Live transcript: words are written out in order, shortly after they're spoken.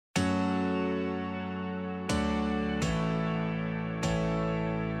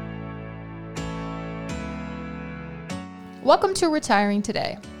Welcome to Retiring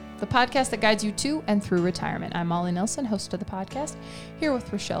Today, the podcast that guides you to and through retirement. I'm Molly Nelson, host of the podcast, here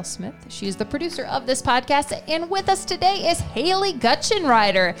with Rochelle Smith. She is the producer of this podcast, and with us today is Haley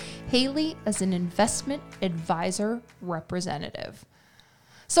Gutschenreiter. Haley is an investment advisor representative.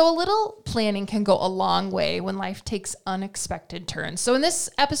 So a little planning can go a long way when life takes unexpected turns. So in this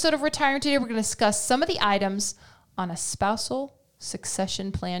episode of Retiring Today, we're going to discuss some of the items on a spousal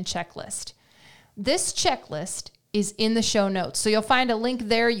succession plan checklist. This checklist is in the show notes. So you'll find a link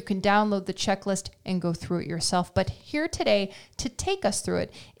there. You can download the checklist and go through it yourself. But here today to take us through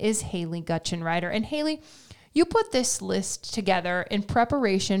it is Haley Gutschenreiter. And Haley, you put this list together in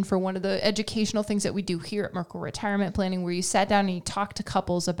preparation for one of the educational things that we do here at Merkle Retirement Planning, where you sat down and you talked to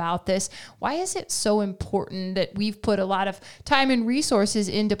couples about this. Why is it so important that we've put a lot of time and resources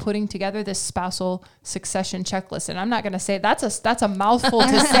into putting together this spousal succession checklist? And I'm not going to say that's a mouthful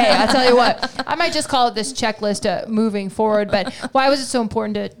to say. I tell you what, I might just call it this checklist moving forward. But why was it so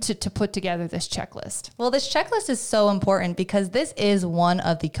important to put together this checklist? Well, this checklist is so important because this is one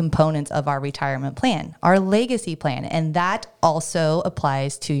of the components of our retirement plan, our legacy plan, and that also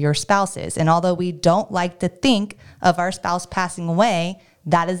applies to your spouses. And although we don't like to think of our spouse passing away,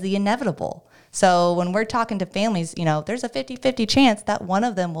 that is the inevitable. So when we're talking to families, there's a 50-50 chance that one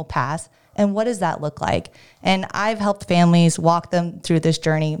of them will pass. And what does that look like? And I've helped families walk them through this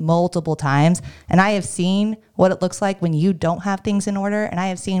journey multiple times. And I have seen what it looks like when you don't have things in order. And I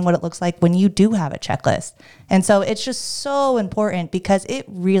have seen what it looks like when you do have a checklist. And so it's just so important because it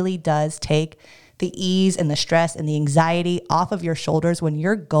really does take the ease and the stress and the anxiety off of your shoulders when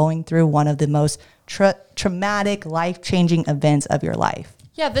you're going through one of the most traumatic, life-changing events of your life.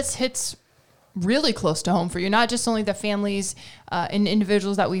 Yeah, this hits really close to home for you, not just only the families and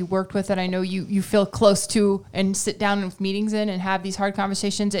individuals that we worked with that I know you feel close to and sit down with meetings in and have these hard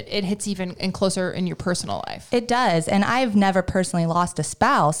conversations. It hits even closer in your personal life. It does. And I've never personally lost a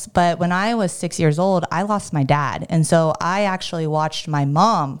spouse, but when I was 6 years old, I lost my dad. And so I actually watched my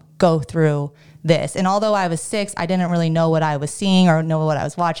mom go through this. And although I was 6, I didn't really know what I was seeing or know what I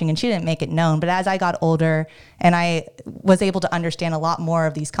was watching, and she didn't make it known. But as I got older and I was able to understand a lot more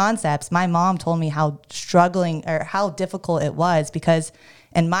of these concepts, my mom told me how struggling or how difficult it was because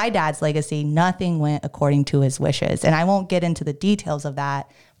in my dad's legacy, nothing went according to his wishes. And I won't get into the details of that,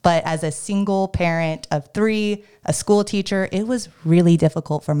 but as a single parent of 3, a school teacher, it was really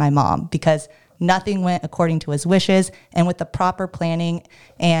difficult for my mom because nothing went according to his wishes. And with the proper planning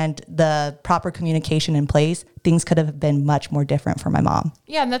and the proper communication in place, things could have been much more different for my mom.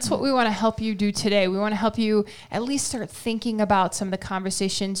 Yeah, and that's what we want to help you do today. We want to help you at least start thinking about some of the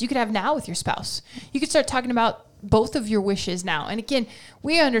conversations you could have now with your spouse. You could start talking about both of your wishes now. And again,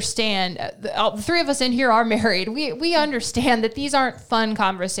 we understand, the 3 of us in here are married. We understand that these aren't fun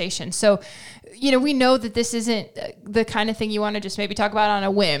conversations. So, we know that this isn't the kind of thing you want to just maybe talk about on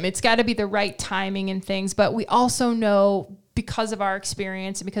a whim. It's got to be the right timing and things. But we also know, because of our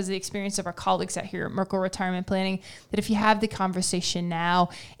experience and because of the experience of our colleagues out here at Merkle Retirement Planning, that if you have the conversation now,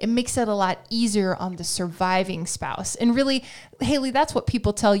 it makes it a lot easier on the surviving spouse. And really, Haley, that's what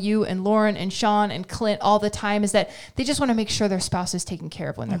people tell you and Lauren and Sean and Clint all the time, is that they just want to make sure their spouse is taken care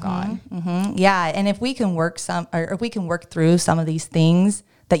of when they're gone. Mm-hmm. Yeah. And if we can work through some of these things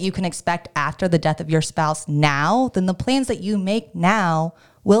that you can expect after the death of your spouse now, then the plans that you make now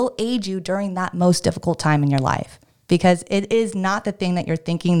will aid you during that most difficult time in your life. Because it is not the thing that you're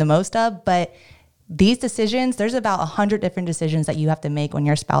thinking the most of, but these decisions, there's about 100 different decisions that you have to make when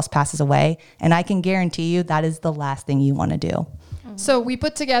your spouse passes away. And I can guarantee you that is the last thing you want to do. So we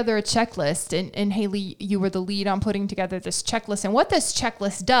put together a checklist, and Haley, you were the lead on putting together this checklist. And what this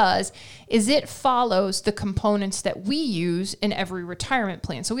checklist does is it follows the components that we use in every retirement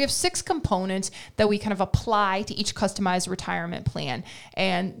plan. So we have 6 components that we kind of apply to each customized retirement plan.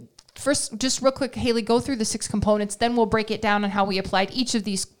 And first, just real quick, Haley, go through the 6 components, then we'll break it down on how we applied each of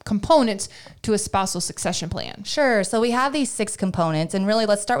these components to a spousal succession plan. Sure. So we have these 6 components, and really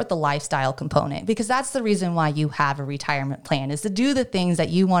let's start with the lifestyle component, because that's the reason why you have a retirement plan, is to do the things that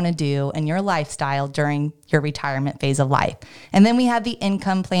you want to do in your lifestyle during your retirement phase of life. And then we have the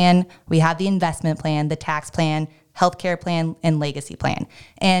income plan, we have the investment plan, the tax plan, healthcare plan, and legacy plan.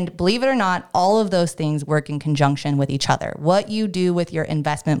 And believe it or not, all of those things work in conjunction with each other. What you do with your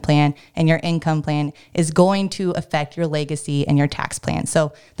investment plan and your income plan is going to affect your legacy and your tax plan.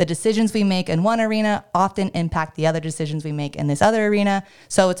 So the decisions we make in one arena often impact the other decisions we make in this other arena.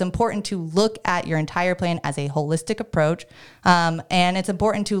 So it's important to look at your entire plan as a holistic approach. And it's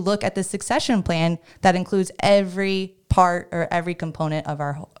important to look at the succession plan that includes every part or every component of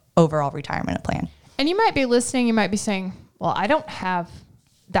our overall retirement plan. And you might be listening, you might be saying, well, I don't have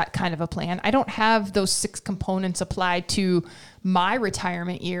that kind of a plan. I don't have those 6 components applied to my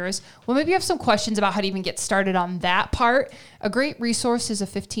retirement years. Well, maybe you have some questions about how to even get started on that part. A great resource is a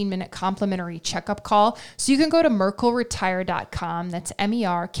 15-minute complimentary checkup call. So you can go to merkleretire.com. That's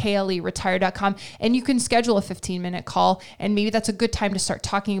MERKLE retire.com. And you can schedule a 15-minute call. And maybe that's a good time to start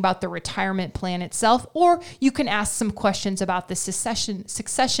talking about the retirement plan itself. Or you can ask some questions about the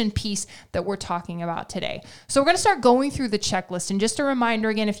succession piece that we're talking about today. So we're going to start going through the checklist. And just a reminder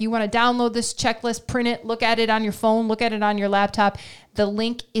again, if you want to download this checklist, print it, look at it on your phone, look at it on your laptop, the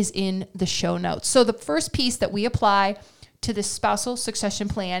link is in the show notes. So the first piece that we apply to the spousal succession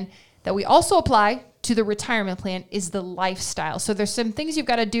plan that we also apply to the retirement plan is the lifestyle. So there's some things you've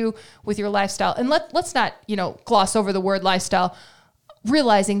got to do with your lifestyle. And let's not, gloss over the word lifestyle,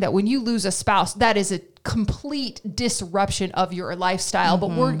 realizing that when you lose a spouse, that is a complete disruption of your lifestyle.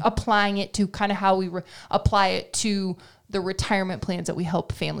 But we're applying it to kind of how we apply it to the retirement plans that we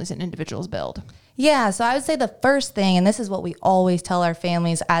help families and individuals build. Yeah, so I would say the first thing, and this is what we always tell our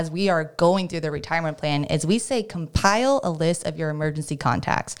families as we are going through the retirement plan, is we say compile a list of your emergency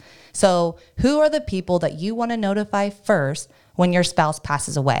contacts. So who are the people that you want to notify first when your spouse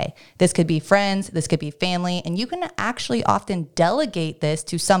passes away? This could be friends, this could be family, and you can actually often delegate this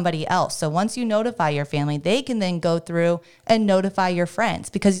to somebody else. So once you notify your family, they can then go through and notify your friends,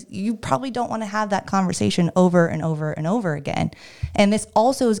 because you probably don't want to have that conversation over and over and over again. And this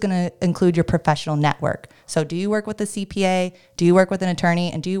also is going to include your professional network. So do you work with a CPA? Do you work with an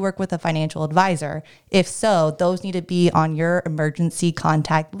attorney? And do you work with a financial advisor? If so, those need to be on your emergency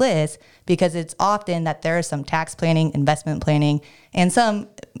contact list, because it's often that there is some tax planning, investment planning, and some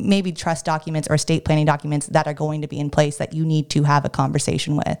maybe trust documents or estate planning documents that are going to be in place that you need to have a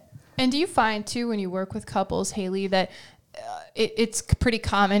conversation with. And do you find too, when you work with couples, Haley, that it's pretty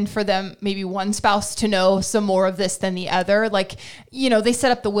common for them, maybe one spouse to know some more of this than the other? Like, they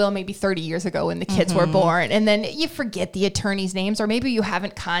set up the will maybe 30 years ago when the kids were born, and then you forget the attorney's names, or maybe you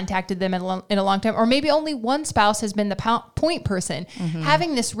haven't contacted them in a long time, or maybe only one spouse has been the point person.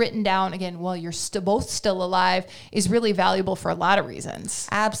 Having this written down, again, while you're both still alive, is really valuable for a lot of reasons.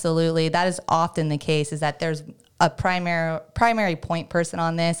 Absolutely. That is often the case, is that there's a primary point person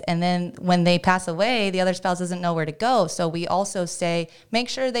on this. And then when they pass away, the other spouse doesn't know where to go. So we also say, make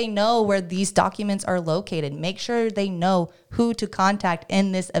sure they know where these documents are located. Make sure they know who to contact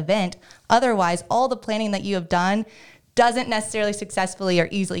in this event. Otherwise, all the planning that you have done doesn't necessarily successfully or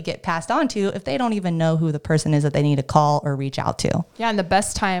easily get passed on to if they don't even know who the person is that they need to call or reach out to. Yeah, and the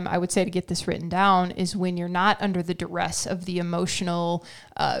best time I would say to get this written down is when you're not under the duress of the emotional,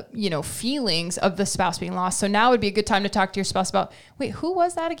 feelings of the spouse being lost. So now would be a good time to talk to your spouse about, wait, who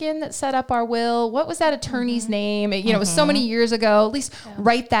was that again that set up our will? What was that attorney's name? It was so many years ago. At least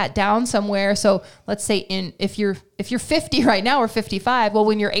write that down somewhere. So let's say if you're 50 right now or 55, well,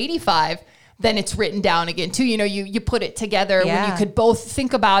 when you're 85, then it's written down again too. You put it together when you could both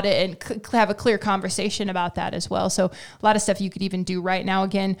think about it and have a clear conversation about that as well. So a lot of stuff you could even do right now.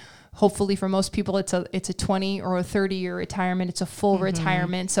 Again, hopefully for most people, it's a 20 or a 30-year retirement. It's a full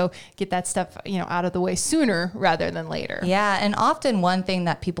retirement. So get that stuff, out of the way sooner rather than later. Yeah. And often one thing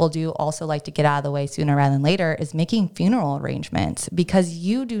that people do also like to get out of the way sooner rather than later is making funeral arrangements, because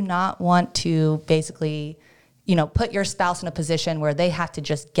you do not want to basically put your spouse in a position where they have to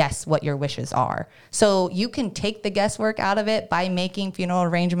just guess what your wishes are. So you can take the guesswork out of it by making funeral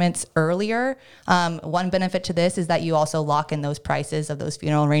arrangements earlier. One benefit to this is that you also lock in those prices of those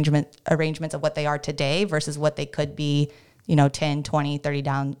funeral arrangements of what they are today versus what they could be, 10, 20,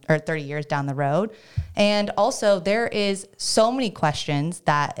 30 years down the road. And also there is so many questions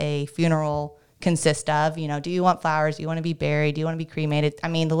that a funeral consists of. Do you want flowers? Do you want to be buried? Do you want to be cremated? I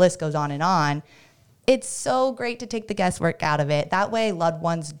mean, the list goes on and on. It's so great to take the guesswork out of it. That way loved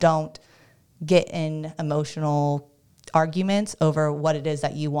ones don't get in emotional arguments over what it is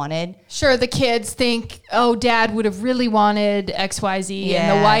that you wanted. Sure, the kids think, oh, dad would have really wanted XYZ. Yes.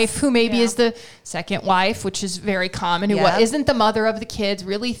 And the wife, who maybe is the second wife, which is very common, who isn't the mother of the kids,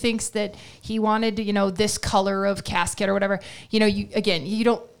 really thinks that he wanted, this color of casket or whatever. You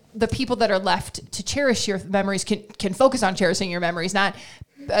don't, the people that are left to cherish your memories can focus on cherishing your memories, not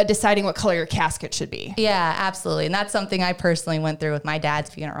deciding what color your casket should be. Yeah, absolutely. And that's something I personally went through with my dad's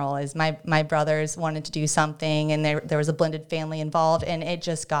funeral. Is my brothers wanted to do something, and there was a blended family involved, and it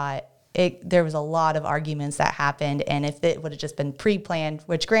just there was a lot of arguments that happened. And if it would have just been pre-planned,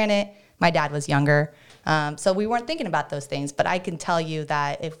 which granted, my dad was younger, so we weren't thinking about those things. But I can tell you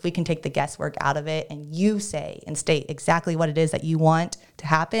that if we can take the guesswork out of it and you say and state exactly what it is that you want to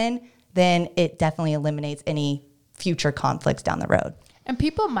happen, then it definitely eliminates any future conflicts down the road. And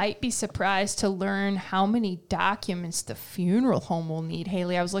people might be surprised to learn how many documents the funeral home will need.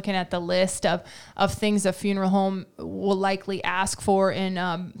 Haley, I was looking at the list of things a funeral home will likely ask for.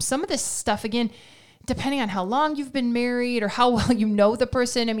 And some of this stuff, again, depending on how long you've been married or how well you know the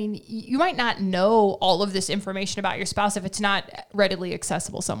person, I mean, you might not know all of this information about your spouse if it's not readily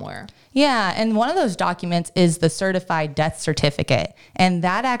accessible somewhere. Yeah. And one of those documents is the certified death certificate. And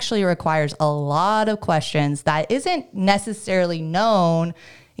that actually requires a lot of questions that isn't necessarily known,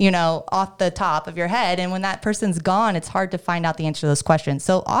 off the top of your head. And when that person's gone, it's hard to find out the answer to those questions.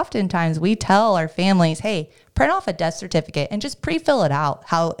 So oftentimes we tell our families, hey, print off a death certificate and just pre-fill it out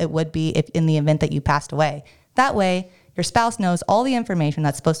how it would be if in the event that you passed away. That way, your spouse knows all the information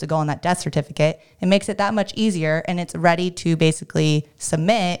that's supposed to go on that death certificate. It makes it that much easier, and it's ready to basically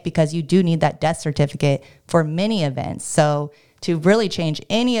submit because you do need that death certificate for many events. So to really change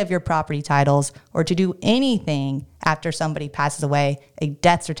any of your property titles or to do anything after somebody passes away, a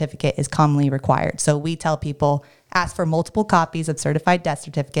death certificate is commonly required. So we tell people, ask for multiple copies of certified death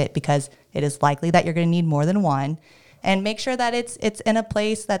certificate because it is likely that you're going to need more than one, and make sure that it's in a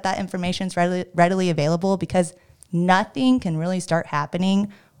place that information is readily available, because nothing can really start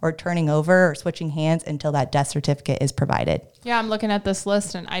happening or turning over or switching hands until that death certificate is provided. Yeah, I'm looking at this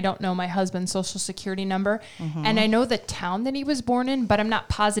list and I don't know my husband's social security number. Mm-hmm. And I know the town that he was born in, but I'm not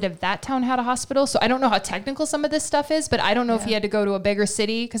positive that town had a hospital. So I don't know how technical some of this stuff is, but I don't know if he had to go to a bigger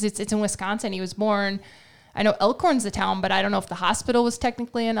city because it's in Wisconsin. He was born, I know Elkhorn's the town, but I don't know if the hospital was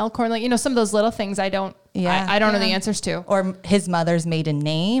technically in Elkhorn. Like, some of those little things I don't know the answers to. Or his mother's maiden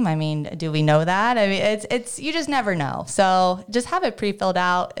name. I mean, do we know that? I mean, it's you just never know. So just have it pre-filled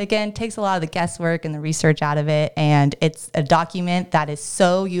out. Again, takes a lot of the guesswork and the research out of it. And it's a document that is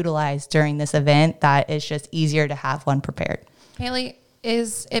so utilized during this event that it's just easier to have one prepared. Haley,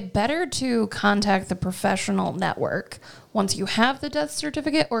 is it better to contact the professional network once you have the death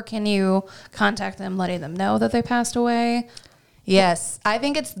certificate, or can you contact them letting them know that they passed away? Yes, I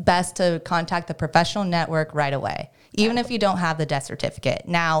think it's best to contact the professional network right away, even if you don't have the death certificate.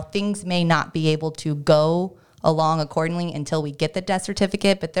 Now, things may not be able to go along accordingly until we get the death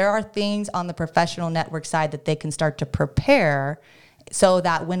certificate, but there are things on the professional network side that they can start to prepare so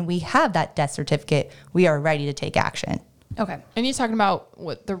that when we have that death certificate, we are ready to take action. Okay. And you're talking about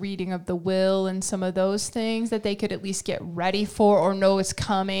the reading of the will and some of those things that they could at least get ready for or know is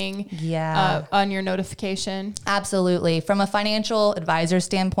coming on your notification? Absolutely. From a financial advisor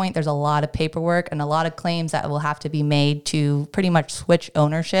standpoint, there's a lot of paperwork and a lot of claims that will have to be made to pretty much switch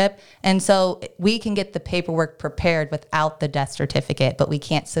ownership. And so we can get the paperwork prepared without the death certificate, but we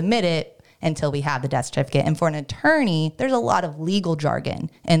can't submit it until we have the death certificate. And for an attorney, there's a lot of legal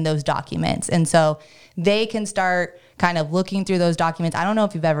jargon in those documents. And so they can start kind of looking through those documents. I don't know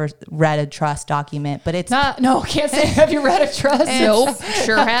if you've ever read a trust document, but it's can't say, have you read a trust? Nope,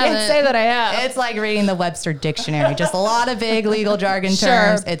 sure haven't. Can't say that I have. It's like reading the Webster dictionary, just a lot of big legal jargon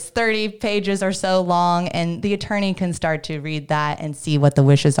terms. It's 30 pages or so long, and the attorney can start to read that and see what the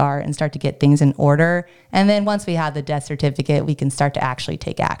wishes are and start to get things in order. And then once we have the death certificate, we can start to actually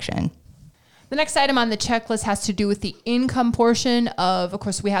take action. The next item on the checklist has to do with the income portion of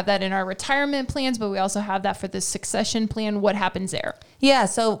course, we have that in our retirement plans, but we also have that for the succession plan. What happens there? Yeah,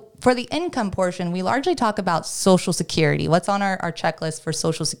 so for the income portion, we largely talk about Social Security, what's on our checklist for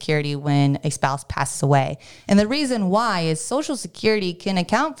Social Security when a spouse passes away. And the reason why is Social Security can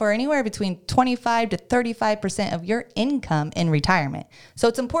account for anywhere between 25 to 35% of your income in retirement. So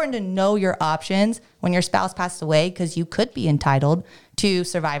it's important to know your options when your spouse passed away, because you could be entitled to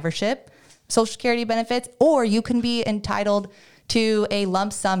survivorship, Social Security benefits, or you can be entitled to a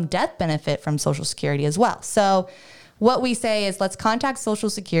lump sum death benefit from Social Security as well. So what we say is let's contact Social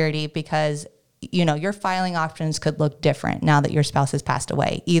Security because, your filing options could look different now that your spouse has passed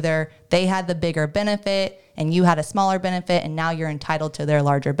away. Either they had the bigger benefit and you had a smaller benefit and now you're entitled to their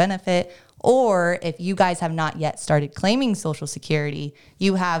larger benefit. Or if you guys have not yet started claiming Social Security,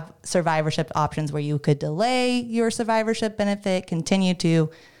 you have survivorship options where you could delay your survivorship benefit, continue to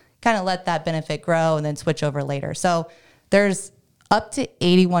kind of let that benefit grow and then switch over later. So there's up to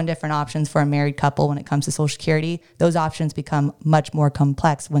 81 different options for a married couple when it comes to Social Security. Those options become much more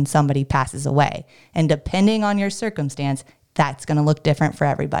complex when somebody passes away. And depending on your circumstance, that's going to look different for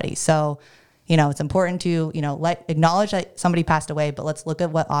everybody. So, it's important to, acknowledge that somebody passed away, but let's look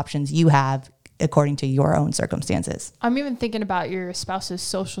at what options you have according to your own circumstances. I'm even thinking about your spouse's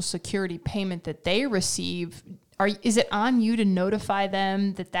Social Security payment that they receive. is it on you to notify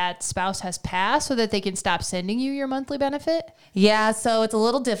them that spouse has passed so that they can stop sending you your monthly benefit? Yeah, so it's a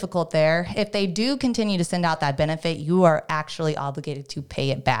little difficult there. If they do continue to send out that benefit, you are actually obligated to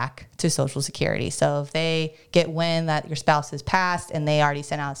pay it back to Social Security. So if they get wind that your spouse has passed and they already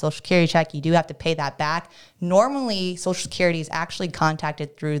sent out a Social Security check, you do have to pay that back. Normally, Social Security is actually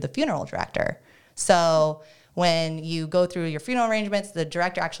contacted through the funeral director. So when you go through your funeral arrangements, the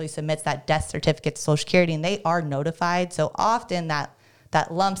director actually submits that death certificate to Social Security, and they are notified. So often that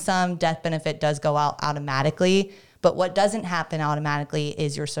lump sum death benefit does go out automatically. But what doesn't happen automatically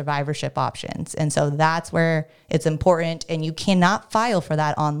is your survivorship options. And so that's where it's important, and you cannot file for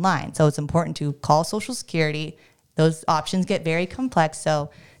that online. So it's important to call Social Security. Those options get very complex.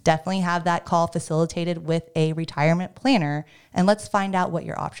 So definitely have that call facilitated with a retirement planner, and let's find out what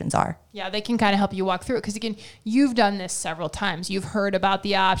your options are. Yeah, they can kind of help you walk through it because, again, you've done this several times. You've heard about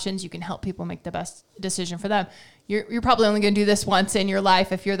the options. You can help people make the best decision for them. You're probably only going to do this once in your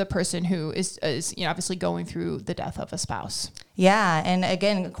life if you're the person who is obviously going through the death of a spouse. Yeah, and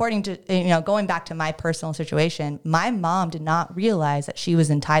again, according to, going back to my personal situation, my mom did not realize that she was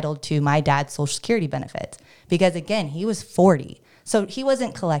entitled to my dad's Social Security benefits because, again, he was 40. So he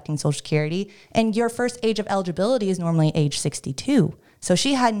wasn't collecting Social Security, and your first age of eligibility is normally age 62. So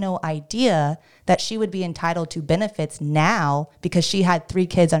she had no idea that she would be entitled to benefits now because she had 3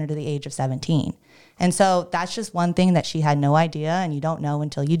 kids under the age of 17. And so that's just one thing that she had no idea, and you don't know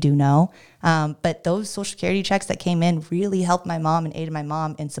until you do know. But those Social Security checks that came in really helped my mom and aided my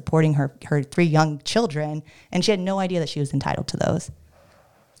mom in supporting her 3 young children, and she had no idea that she was entitled to those.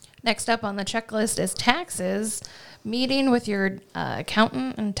 Next up on the checklist is taxes, meeting with your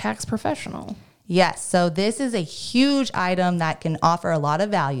accountant and tax professional. Yes, so this is a huge item that can offer a lot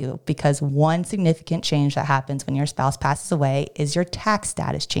of value because one significant change that happens when your spouse passes away is your tax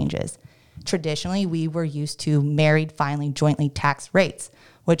status changes. Traditionally, we were used to married filing jointly tax rates,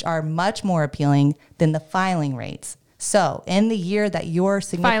 which are much more appealing than the filing rates. So in the year that you're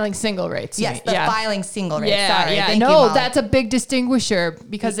filing single rates. Yes, the filing single rates. Yeah, Sorry. yeah. Thank you, No, Molly. that's a big distinguisher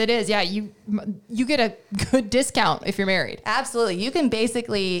because it is. Yeah, you get a good discount if you're married. Absolutely. You can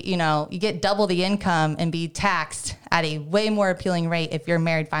basically, you get double the income and be taxed at a way more appealing rate if you're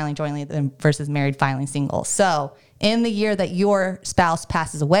married filing jointly than versus married filing single. So in the year that your spouse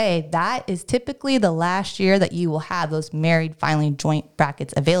passes away, that is typically the last year that you will have those married filing joint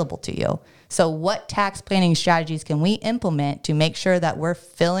brackets available to you. So what tax planning strategies can we implement to make sure that we're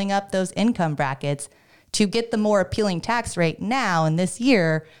filling up those income brackets to get the more appealing tax rate now in this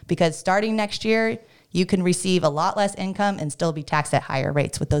year? Because starting next year, you can receive a lot less income and still be taxed at higher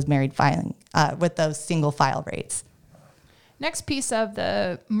rates with those married filing, with those single file rates. Next piece of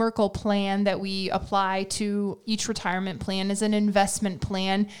the Merkle plan that we apply to each retirement plan is an investment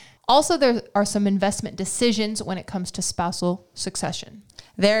plan. Also, there are some investment decisions when it comes to spousal succession.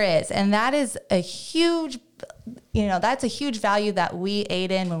 There is, and that is a huge, that's a huge value that we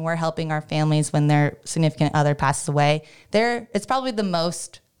aid in when we're helping our families when their significant other passes away. It's probably the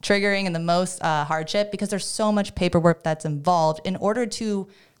most triggering and the most hardship because there's so much paperwork that's involved in order to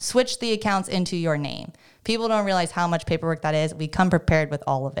switch the accounts into your name. People don't realize how much paperwork that is. We come prepared with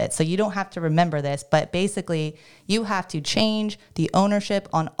all of it. So you don't have to remember this, but basically you have to change the ownership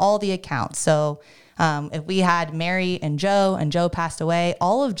on all the accounts. So if we had Mary and Joe passed away,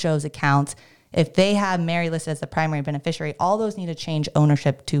 all of Joe's accounts, if they have Mary listed as the primary beneficiary, all those need to change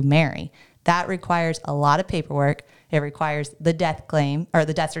ownership to Mary. That requires a lot of paperwork. It requires the death claim or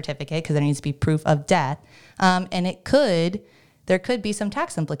the death certificate because there needs to be proof of death. And there could be some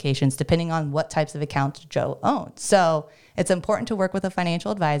tax implications depending on what types of accounts Joe owns. So it's important to work with a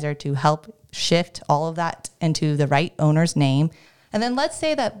financial advisor to help shift all of that into the right owner's name. And then let's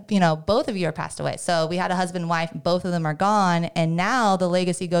say that, both of you are passed away. So we had a husband and wife, both of them are gone, and now the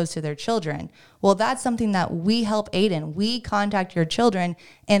legacy goes to their children. Well, that's something that we help aid in. We contact your children,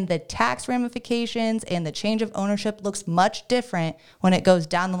 and the tax ramifications and the change of ownership looks much different when it goes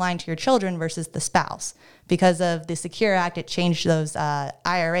down the line to your children versus the spouse. Because of the Secure Act, it changed those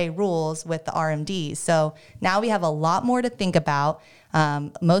IRA rules with the RMDs. So now we have a lot more to think about.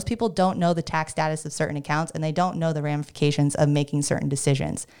 Most people don't know the tax status of certain accounts, and they don't know the ramifications of making certain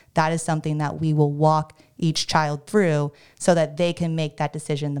decisions. That is something that we will walk each child through so that they can make that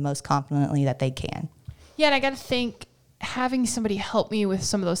decision the most confidently that they can. Yeah, and I got to think having somebody help me with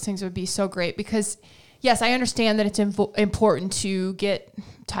some of those things would be so great because, yes, I understand that it's important to get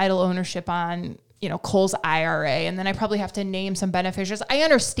title ownership on Cole's IRA, and then I probably have to name some beneficiaries. I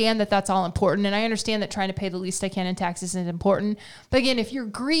understand that that's all important, and I understand that trying to pay the least I can in taxes is important. But again, if you're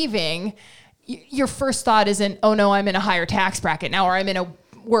grieving, your first thought isn't, oh no, I'm in a higher tax bracket now, or I'm in a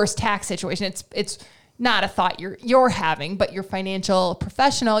worse tax situation. It's not a thought you're having, but your financial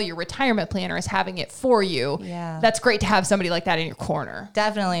professional, your retirement planner is having it for you. Yeah. That's great to have somebody like that in your corner.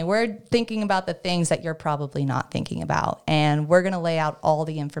 Definitely. We're thinking about the things that you're probably not thinking about. And we're going to lay out all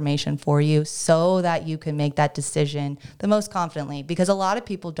the information for you so that you can make that decision the most confidently, because a lot of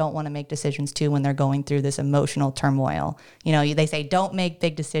people don't want to make decisions too when they're going through this emotional turmoil. You know, they say don't make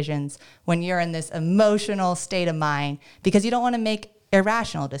big decisions when you're in this emotional state of mind, because you don't want to make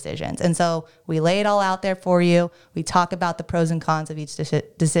irrational decisions. And so we lay it all out there for you. We talk about the pros and cons of each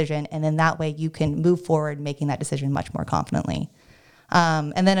decision. And then that way you can move forward making that decision much more confidently.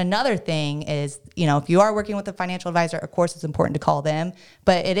 And then another thing is, you know, if you are working with a financial advisor, of course, it's important to call them,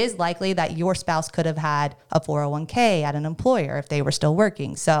 but it is likely that your spouse could have had a 401k at an employer if they were still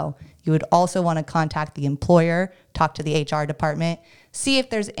working. So you would also want to contact the employer, talk to the HR department, see if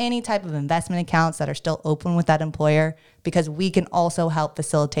there's any type of investment accounts that are still open with that employer, because we can also help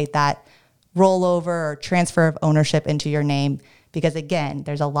facilitate that rollover or transfer of ownership into your name. Because again,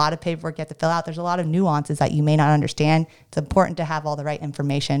 there's a lot of paperwork you have to fill out. There's a lot of nuances that you may not understand. It's important to have all the right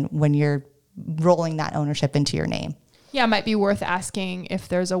information when you're rolling that ownership into your name. Yeah, it might be worth asking if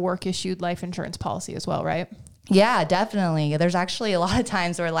there's a work issued life insurance policy as well, right? Yeah, definitely. There's actually a lot of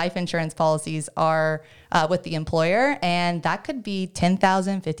times where life insurance policies are with the employer, and that could be $10,000,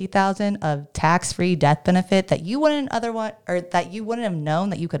 $50,000 of tax-free death benefit that you wouldn't have known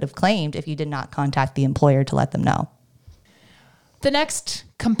that you could have claimed if you did not contact the employer to let them know. The next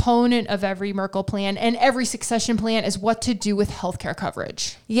component of every Merkle plan and every succession plan is what to do with healthcare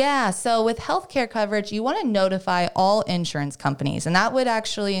coverage. Yeah, so with healthcare coverage, you want to notify all insurance companies, and that would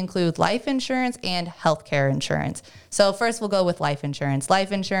actually include life insurance and healthcare insurance. So first we'll go with life insurance.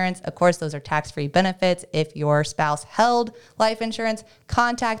 Life insurance, of course, those are tax-free benefits. If your spouse held life insurance,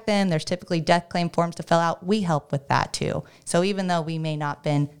 contact them. There's typically death claim forms to fill out. We help with that too. So even though we may not have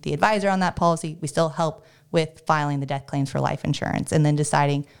been the advisor on that policy, we still help with filing the death claims for life insurance and then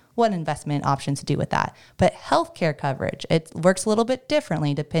deciding what investment options to do with that. But healthcare coverage, it works a little bit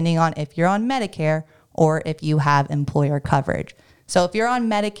differently depending on if you're on Medicare or if you have employer coverage. So if you're on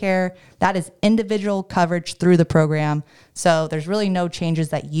Medicare, that is individual coverage through the program. So there's really no changes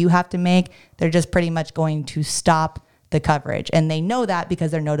that you have to make. They're just pretty much going to stop the coverage. And they know that because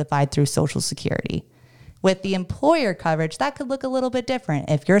they're notified through Social Security. With the employer coverage, that could look a little bit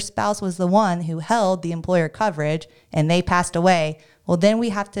different. If your spouse was the one who held the employer coverage and they passed away, well, then we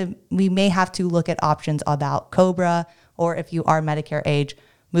may have to look at options about COBRA, or if you are Medicare age,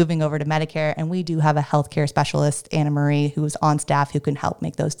 moving over to Medicare. And we do have a healthcare specialist, Anna Marie, who is on staff who can help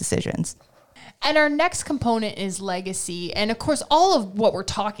make those decisions. And our next component is legacy. And of course, all of what we're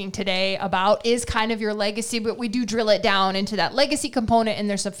talking today about is kind of your legacy, but we do drill it down into that legacy component, and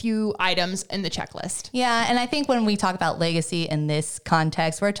there's a few items in the checklist. Yeah, and I think when we talk about legacy in this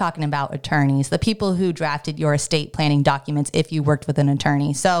context, we're talking about attorneys, the people who drafted your estate planning documents if you worked with an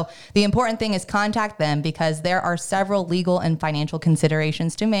attorney. So the important thing is contact them, because there are several legal and financial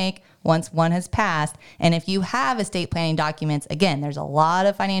considerations to make once one has passed. And if you have estate planning documents, again, there's a lot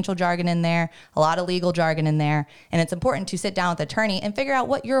of financial jargon in there, a lot of legal jargon in there. And it's important to sit down with the attorney and figure out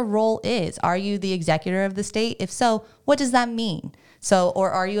what your role is. Are you the executor of the estate? If so, what does that mean? So,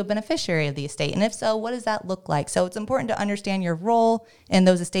 or are you a beneficiary of the estate? And if so, what does that look like? So it's important to understand your role in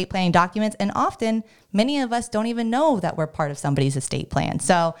those estate planning documents. And often, many of us don't even know that we're part of somebody's estate plan.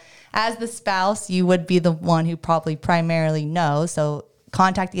 So as the spouse, you would be the one who probably primarily knows. So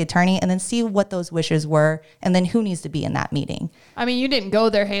contact the attorney and then see what those wishes were and then who needs to be in that meeting. I mean, you didn't go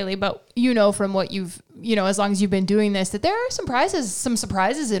there, Haley, but you know from what you've, as long as you've been doing this, that there are some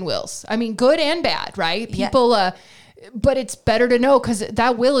surprises in wills. I mean, good and bad, right? People, but it's better to know, because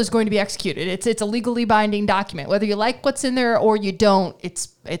that will is going to be executed. It's a legally binding document. Whether you like what's in there or you don't, it's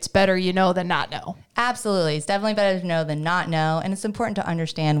better than not know. Absolutely. It's definitely better to know than not know. And it's important to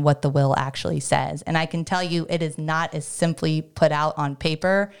understand what the will actually says. And I can tell you it is not as simply put out on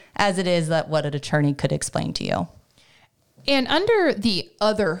paper as it is that what an attorney could explain to you. And under the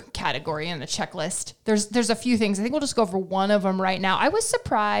other category in the checklist, there's a few things. I think we'll just go over one of them right now. I was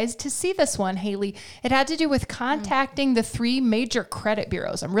surprised to see this one, Haley. It had to do with contacting the 3 major credit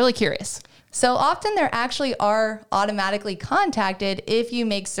bureaus. I'm really curious. So often there actually are automatically contacted if you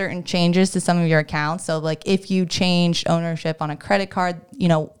make certain changes to some of your accounts. So like if you change ownership on a credit card,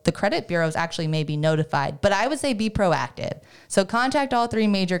 the credit bureaus actually may be notified. But I would say be proactive. So contact all 3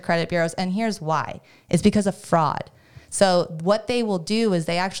 major credit bureaus. And here's why. It's because of fraud. So what they will do is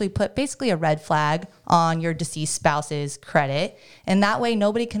they actually put basically a red flag on your deceased spouse's credit. And that way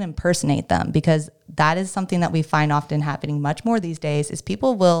nobody can impersonate them, because that is something that we find often happening much more these days is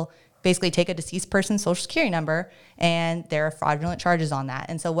people will basically take a deceased person's social security number, and there are fraudulent charges on that.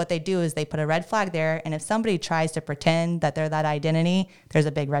 And so what they do is they put a red flag there. And if somebody tries to pretend that they're that identity, there's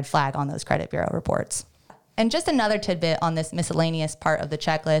a big red flag on those credit bureau reports. And just another tidbit on this miscellaneous part of the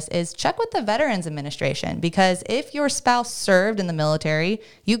checklist is check with the Veterans Administration, because if your spouse served in the military,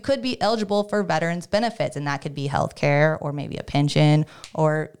 you could be eligible for veterans benefits, and that could be health care or maybe a pension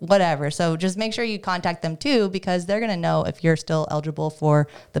or whatever. So just make sure you contact them too, because they're going to know if you're still eligible for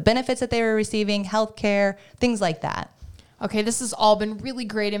the benefits that they were receiving, health care, things like that. Okay, this has all been really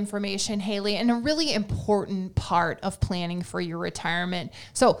great information, Haley, and a really important part of planning for your retirement.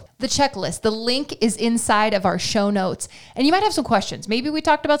 So the checklist, the link is inside of our show notes, and you might have some questions. Maybe we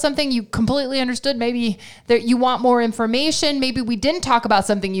talked about something you completely understood. Maybe you want more information. Maybe we didn't talk about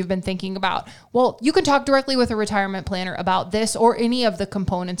something you've been thinking about. Well, you can talk directly with a retirement planner about this or any of the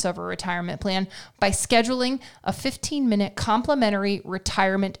components of a retirement plan by scheduling a 15-minute complimentary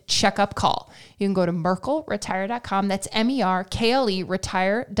retirement checkup call. You can go to merkleretire.com. That's MERKLE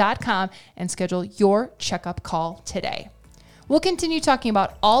retire.com and schedule your checkup call today. We'll continue talking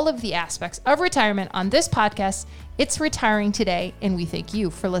about all of the aspects of retirement on this podcast. It's Retiring Today, and we thank you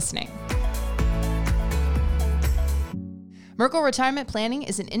for listening. Merkle Retirement Planning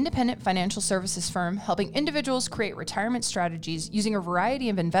is an independent financial services firm helping individuals create retirement strategies using a variety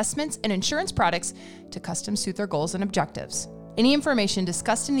of investments and insurance products to custom suit their goals and objectives. Any information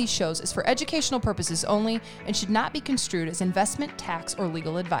discussed in these shows is for educational purposes only and should not be construed as investment, tax, or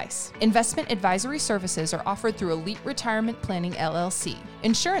legal advice. Investment advisory services are offered through Elite Retirement Planning, LLC.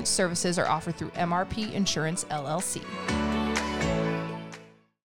 Insurance services are offered through MRP Insurance, LLC.